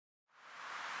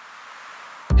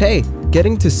Hey,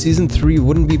 getting to Season 3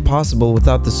 wouldn't be possible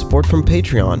without the support from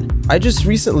Patreon. I just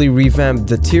recently revamped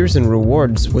the tiers and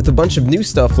rewards with a bunch of new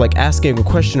stuff like asking a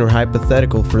question or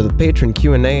hypothetical for the patron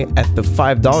Q&A at the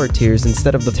 $5 tiers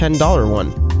instead of the $10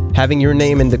 one, having your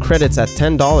name in the credits at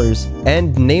 $10,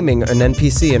 and naming an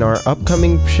NPC in our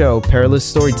upcoming show Perilous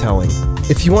Storytelling.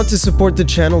 If you want to support the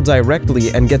channel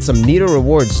directly and get some neater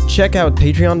rewards, check out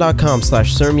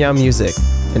patreon.com/SirMeowMusic.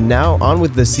 And now, on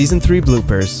with the Season 3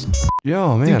 bloopers.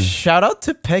 Yo, man. Dude, shout out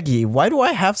to Peggy. Why do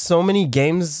I have so many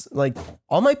games? Like,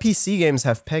 all my PC games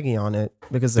have Peggy on it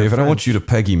because they're David, I want you to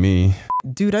Peggy me.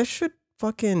 Dude, I should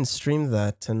fucking stream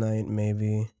that tonight,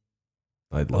 maybe.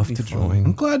 I'd love to I'm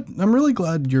join. I'm really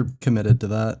glad you're committed to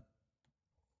that.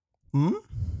 Hmm?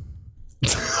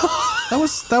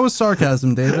 That was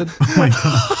sarcasm, David. Oh my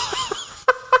god.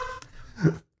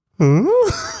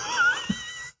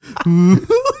 Hmm?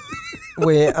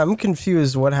 Wait, I'm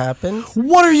confused. What happened?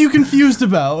 What are you confused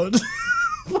about?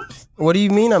 What do you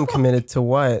mean I'm committed to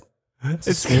what?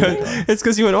 It's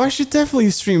because you went, oh, I should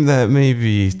definitely stream that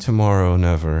maybe tomorrow,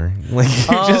 never. Like,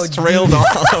 you just trailed off.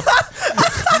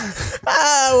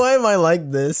 Why am I like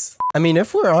this? I mean,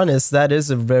 if we're honest, that is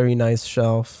a very nice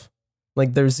shelf.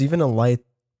 Like, there's even a light.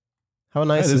 How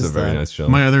nice is that? That is a very nice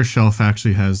shelf. My other shelf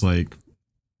actually has like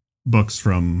books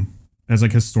from, has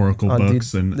like historical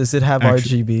books. Dude, and does it have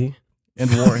RGB? And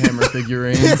Warhammer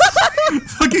figurines.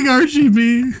 Fucking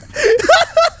RGB.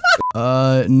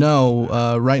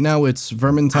 No. Right now it's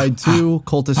Vermintide 2,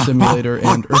 Cultist Simulator,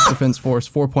 and Earth Defense Force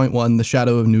 4.1, The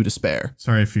Shadow of New Despair.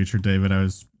 Sorry, future David. I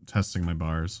was testing my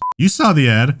bars. You saw the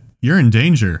ad. You're in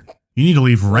danger. You need to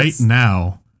leave right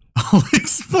now. I'll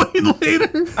explain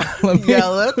later. Yeah,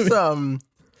 let's I'm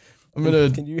gonna.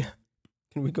 Can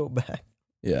we go back?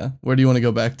 Yeah. Where do you want to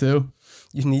go back to?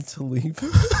 You need to leave.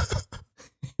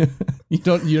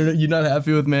 You're not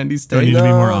happy with Mandy's Do I take? need to be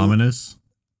more ominous?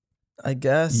 I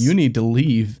guess. You need to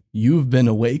leave. You've been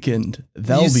awakened.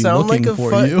 They'll You be sound looking like a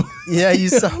for you. Yeah, you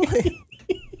sound like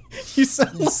You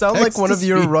sound like one of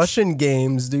your Russian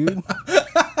games, dude.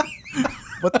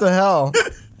 What the hell?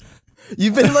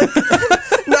 You've been like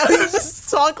now you just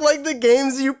talk like the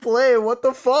games you play. What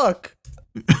the fuck?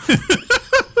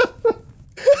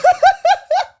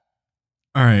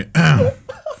 All right.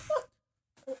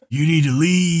 You need to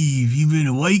leave. You've been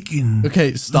awakened.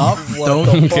 Okay, stop. Don't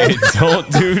Okay, don't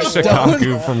do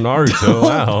Shikaku from Naruto.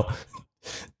 Wow.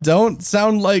 don't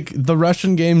sound like the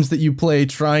Russian games that you play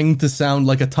trying to sound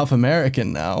like a tough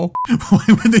American now. Why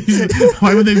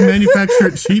would they manufacture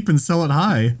it cheap and sell it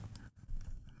high?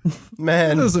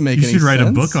 Man, That doesn't make You any should write sense.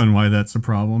 a book on why that's a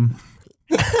problem.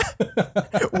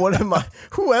 what am I?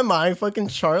 Who am I? Fucking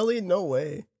Charlie? No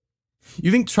way. You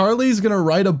think Charlie's gonna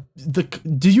write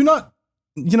do you not?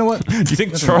 You know what? Do you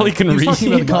think Charlie can He was read? talking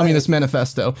about the Communist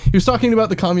Manifesto. He was talking about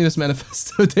the Communist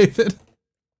Manifesto, David.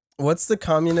 What's the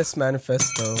Communist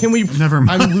Manifesto? Can we? Never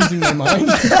mind. I'm losing my mind.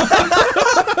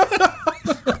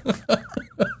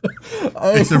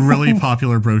 It's a really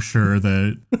popular brochure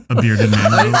that a bearded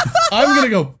man wrote. I'm gonna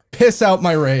go piss out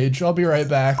my rage. I'll be right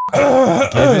back. Give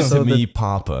it So to me,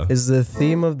 Papa. Is the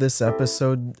theme of this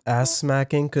episode ass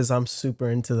smacking? Because I'm super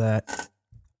into that.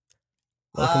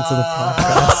 Welcome to the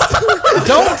podcast.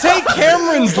 Don't take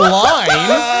Cameron's line.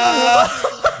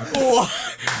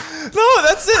 No,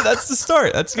 that's it. That's the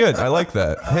start. That's good. I like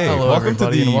that. Hey, Hello, welcome to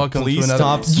everybody, the and welcome to Please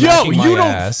another- Stop Yo, Smacking My you don't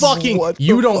Ass. fucking What the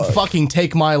you don't fuck? fucking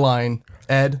take my line,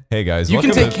 Ed. Hey guys, You can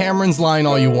welcome take to- Cameron's line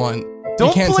all you want. Don't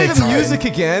you can't play take the mine. music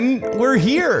again. We're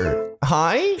here.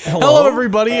 Hi. Hello,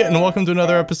 everybody, and welcome to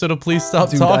another episode of Please Stop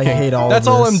Dude, I Talking. hate all That's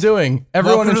of all this. I'm doing.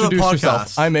 Everyone Welcome to the introduce yourself.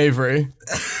 podcast. I'm Avery.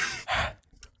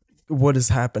 What is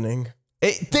happening?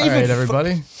 Hey, All David. right,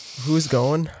 everybody. Who's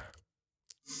going?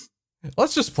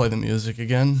 Let's just play the music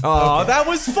again. Oh, that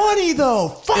was funny though.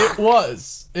 Fuck.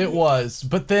 It was,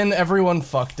 but then everyone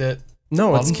fucked it.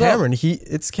 No, it's Bottoms Cameron.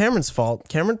 It's Cameron's fault.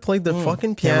 Cameron played the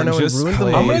fucking piano and just ruined the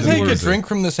played. I'm gonna movie. take a Music. drink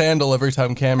from this handle every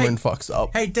time Cameron fucks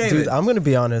up. Hey, David. Dude, I'm gonna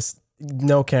be honest.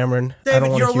 No, Cameron. I don't David,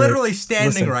 want you're to hear it. literally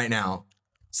standing Listen. right now.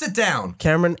 Sit down.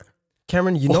 Cameron,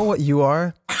 you know what you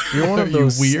are? You're one of You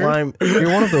those weird? slime.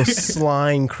 You're one of those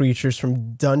slime creatures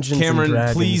from Dungeons Cameron, and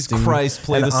Dragons. please, dude. Play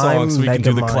And the song I'm so we can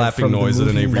do the Megamind clapping from the noise and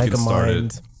then movie Avery can start it.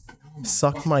 Megamind.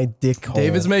 Suck my dick hole.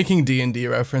 David's making D&D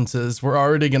references. We're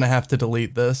already gonna have to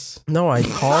delete this. No, I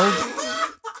just I'm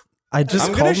gonna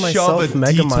called shove myself a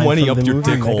Megamind D20 from up the your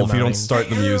movie dick hole if you don't Megamind. start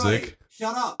the music.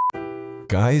 Shut up.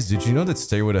 Guys, did you know that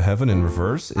Stairway to Heaven in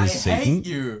reverse is Satan?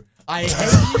 You. I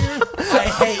hate you. I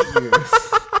hate you.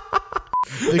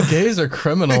 The gays are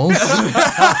criminals.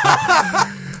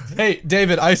 Hey,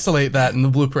 David, isolate that in the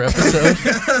blooper episode.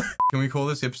 Can we call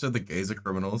this episode "The Gays Are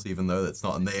Criminals," even though that's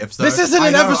not in the episode? This isn't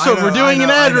an episode. We're doing an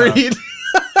ad read.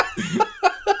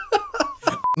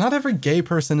 Not every gay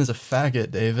person is a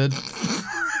faggot, David.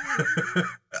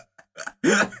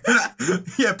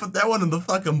 Yeah, put that one in the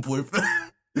fucking blooper.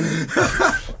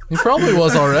 He probably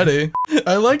was already.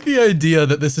 I like the idea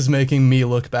that this is making me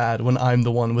look bad when I'm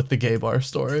the one with the gay bar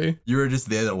story. You were just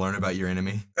there to learn about your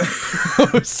enemy.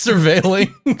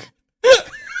 Surveilling.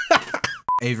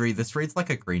 Avery, this reads like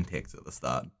a green text at the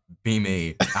start. Be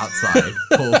me, outside,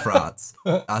 full frauds.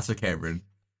 Ask for Cameron.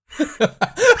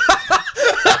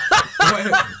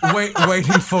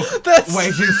 Waiting for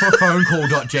phone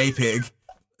call.jpg.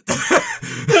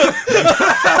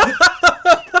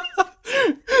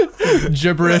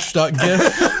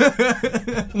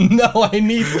 Gibberish.gif. No, I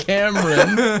need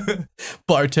Cameron.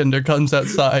 Bartender comes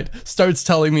outside, starts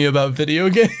telling me about video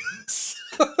games.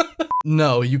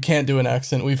 No, you can't do an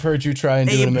accent. We've heard you try and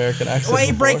do an American accent. Why are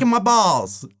you before. breaking my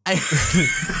balls?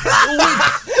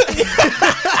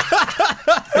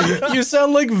 You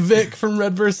sound like Vic from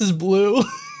Red vs. Blue.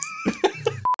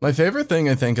 My favorite thing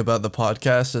I think about the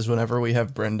podcast is whenever we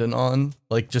have Brendan on,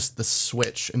 like just the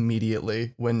switch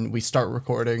immediately when we start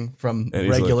recording from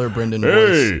regular Brendan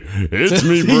voice. Hey, it's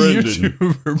me, Brendan.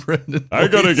 YouTuber Brendan I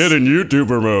gotta voice. get in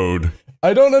YouTuber mode.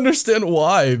 I don't understand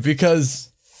why,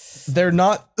 because they're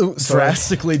not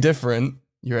drastically different.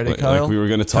 You ready, Kyle? Like we were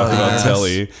gonna talk about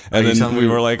telly, and then we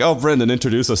were like, "Oh, Brendan,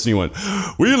 introduce us," and he went,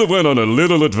 "We went on a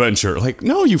little adventure." Like,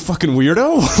 no, you fucking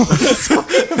weirdo.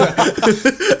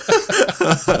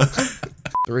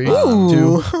 3,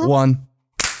 2, 1.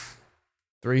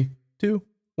 3, 2,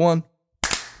 1.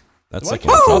 That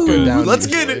second one felt good. Let's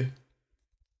get it.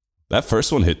 That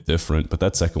first one hit different, but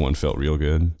that second one felt real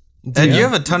good. And you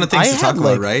have a ton of things to talk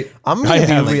about, right? I'm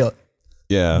gonna be real.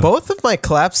 Yeah. Both of my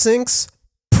clap syncs,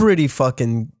 pretty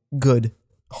fucking good.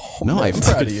 No, I proud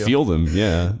fucking of you. feel them.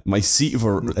 Yeah, my seat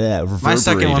reverberated. My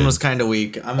second one was kind of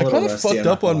weak. I'm a I little kind of rusty, fucked I'm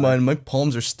up not on gonna lie. mine. My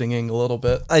palms are stinging a little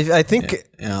bit. I think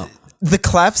Yeah. the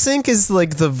clap sync is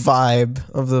like the vibe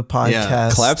of the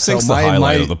podcast. Clap sync's So the my-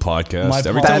 highlight my- of the podcast. my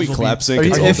Every time we pod will clap be- sync, Are you-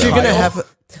 it's If all you're gonna downhill.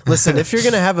 listen, if you're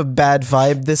gonna have a bad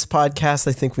vibe this podcast,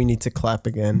 I think we need to clap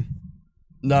again.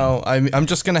 No, I'm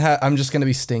just gonna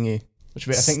be stingy, which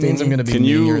I think means I'm gonna be Can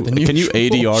meaner you than can you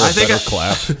usual. ADR I a think better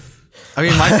clap? I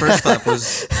mean, my first clap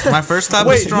was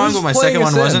Wait, strong, who's but my playing second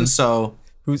us one in? wasn't. So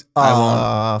Who's I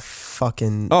won't.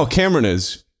 fucking Oh, Cameron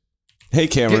is. Hey,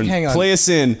 Cameron, hang on. play us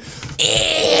in.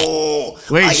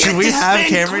 wait, should we have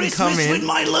Cameron come in?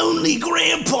 my lonely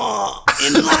grandpa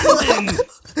in London.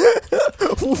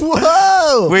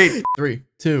 whoa. Wait, 3,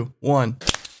 2, 1.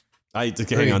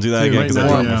 Okay, hang on, do that again because I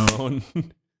right dropped now. my phone.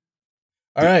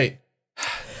 All right.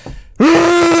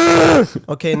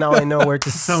 Okay, now I know where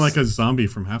to Sound like a zombie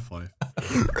from Half-Life.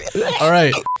 All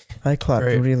right. I clapped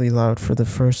Great. really loud for the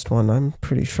first one. I'm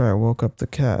pretty sure I woke up the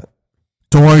cat.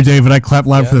 Don't worry, David. I clapped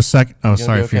loud Yeah. for the second. Oh, gonna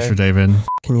sorry, be okay? future David.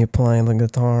 Can you play the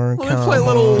guitar? let me play a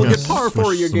little Yes, guitar for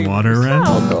switch you, some game. water in.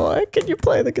 Cowboy, can you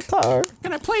play the guitar?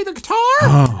 Can I play the guitar?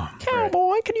 Oh,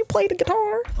 Cowboy, can you play the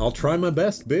guitar? I'll try my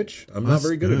best, bitch. I'm not That's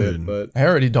very good at good. it, but I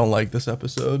already don't like this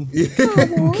episode.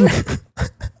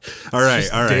 all right,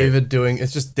 all right. David doing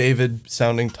it's just David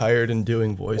sounding tired and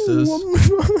doing voices.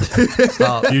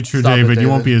 Stop. future Stop it, David, you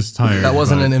won't be as tired. That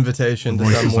wasn't but an invitation to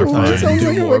sound voices more are tired fine. and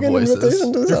do more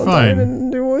voices. You're fine.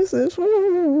 And do voices.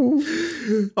 Oh,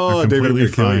 You're David, I'm completely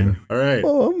gonna kill you. fine. All right.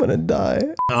 Oh, I'm gonna die.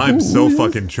 I'm so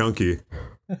fucking chunky.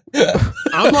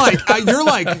 I'm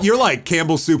you're like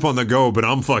Campbell soup on the go, but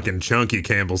I'm fucking chunky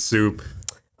Campbell soup.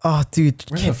 Oh, dude,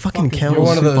 fucking You're Campbell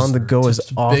one of soup those on the go is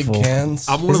just awful. big cans.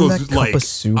 I'm one Isn't of that those cup like of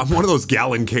soup? I'm one of those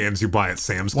gallon cans you buy at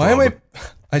Sam's Why Club. am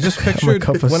I just pictured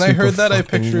cup of when I soup heard of that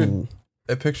fucking-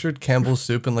 I pictured Campbell's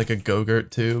soup in like a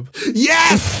Go-Gurt tube.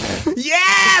 Yes!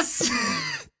 Yes!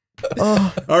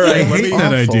 Oh, All right, I let hate me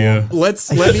that idea. let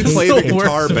me play the It's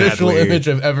guitar worst visual badly. image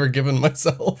I've ever given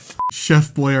myself.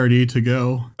 Chef Boyardee to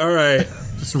go. All right.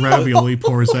 Just ravioli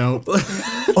pours out.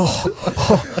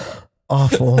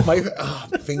 awful. My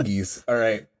fingies. All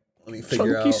right. Let me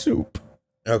figure Chunky out. soup.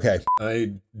 Okay.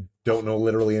 I don't know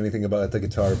literally anything about the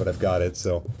guitar, but I've got it.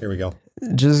 So here we go.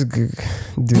 Just do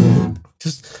it.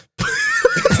 Just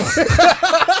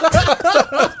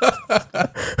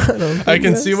I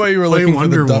can see why you were Play looking for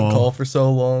the duck Wonderwall. call for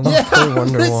so long. Play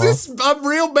Wonderwall. I'm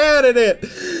real bad at it.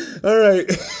 All right.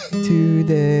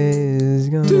 Today is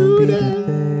gonna be the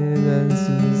day that's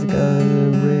just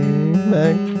gonna bring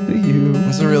back to you.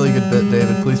 This is a really good bit,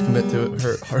 David. Please commit to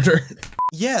it harder.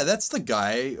 Yeah, that's the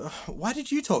guy. Why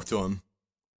did you talk to him?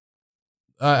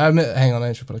 Hang on,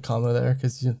 I should put a comma there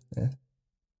because you. Yeah.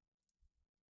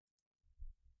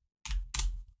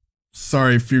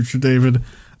 Sorry, future David.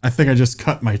 I think I just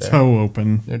cut my toe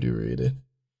open. Now do you read it?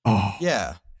 Oh.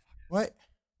 Yeah. What?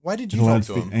 Why did you You're talk allowed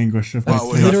to the him? anguish of my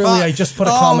Oh, pain. Literally, I just put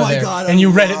a comma there, and you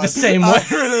read it the same way. I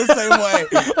read it the same way.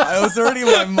 I was already in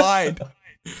my mind.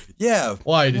 Yeah.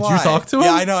 Why? Did you talk to him?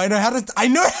 Yeah, I know how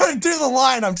to do the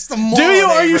line. I'm just a moron. Do you?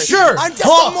 Are you sure? I'm just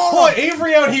a moron.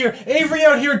 Avery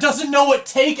out here doesn't know what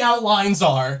takeout lines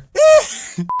are.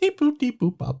 Beep boop beep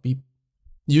boop bop beep.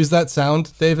 Use that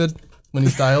sound, David, when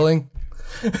he's dialing.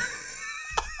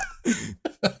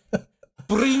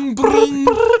 Bring, bring.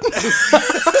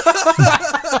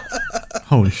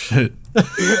 Holy shit.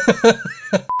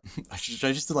 Should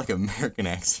I just do like American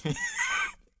accent?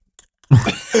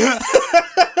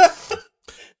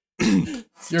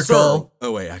 Your call.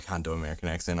 Oh wait, I can't do American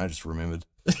accent. I just remembered.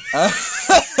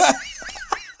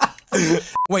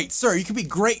 Wait, sir, you could be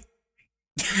great.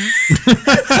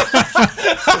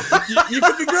 you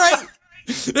could be great.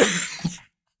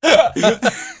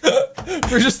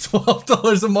 For just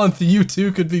 $12 a month, you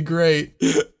too could be great.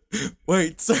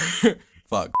 Wait, sir.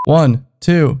 Fuck. 1,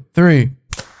 2, 3.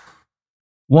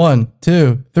 1,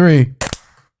 2, 3.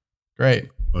 Great.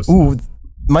 Ooh,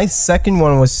 my second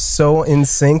one was so in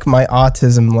sync. My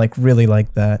autism like really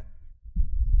liked that.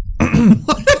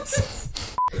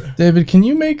 David, can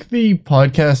you make the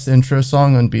podcast intro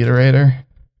song on Beaterator?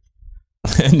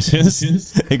 And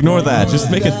just ignore that. Just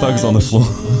make it thugs on the floor.